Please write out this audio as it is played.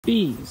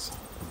Bees.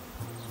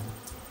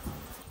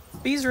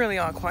 Bees really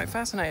are quite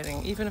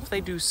fascinating, even if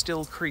they do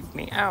still creep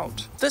me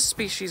out. This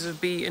species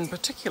of bee in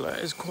particular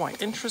is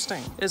quite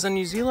interesting. It is a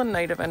New Zealand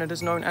native and it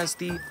is known as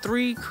the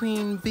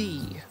three-queen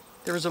bee.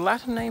 There is a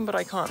Latin name, but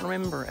I can't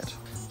remember it.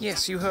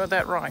 Yes, you heard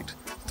that right.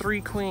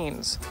 3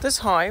 queens. This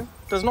hive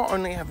does not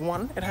only have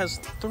one, it has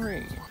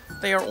 3.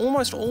 They are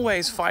almost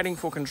always fighting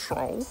for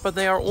control, but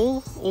they are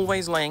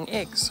always laying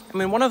eggs. And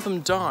when one of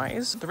them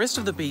dies, the rest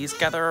of the bees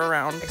gather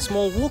around a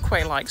small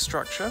walkway-like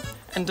structure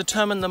and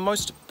determine the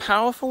most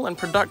powerful and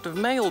productive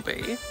male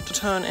bee to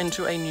turn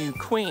into a new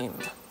queen.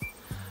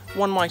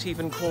 One might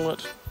even call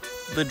it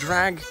the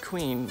drag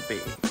queen bee.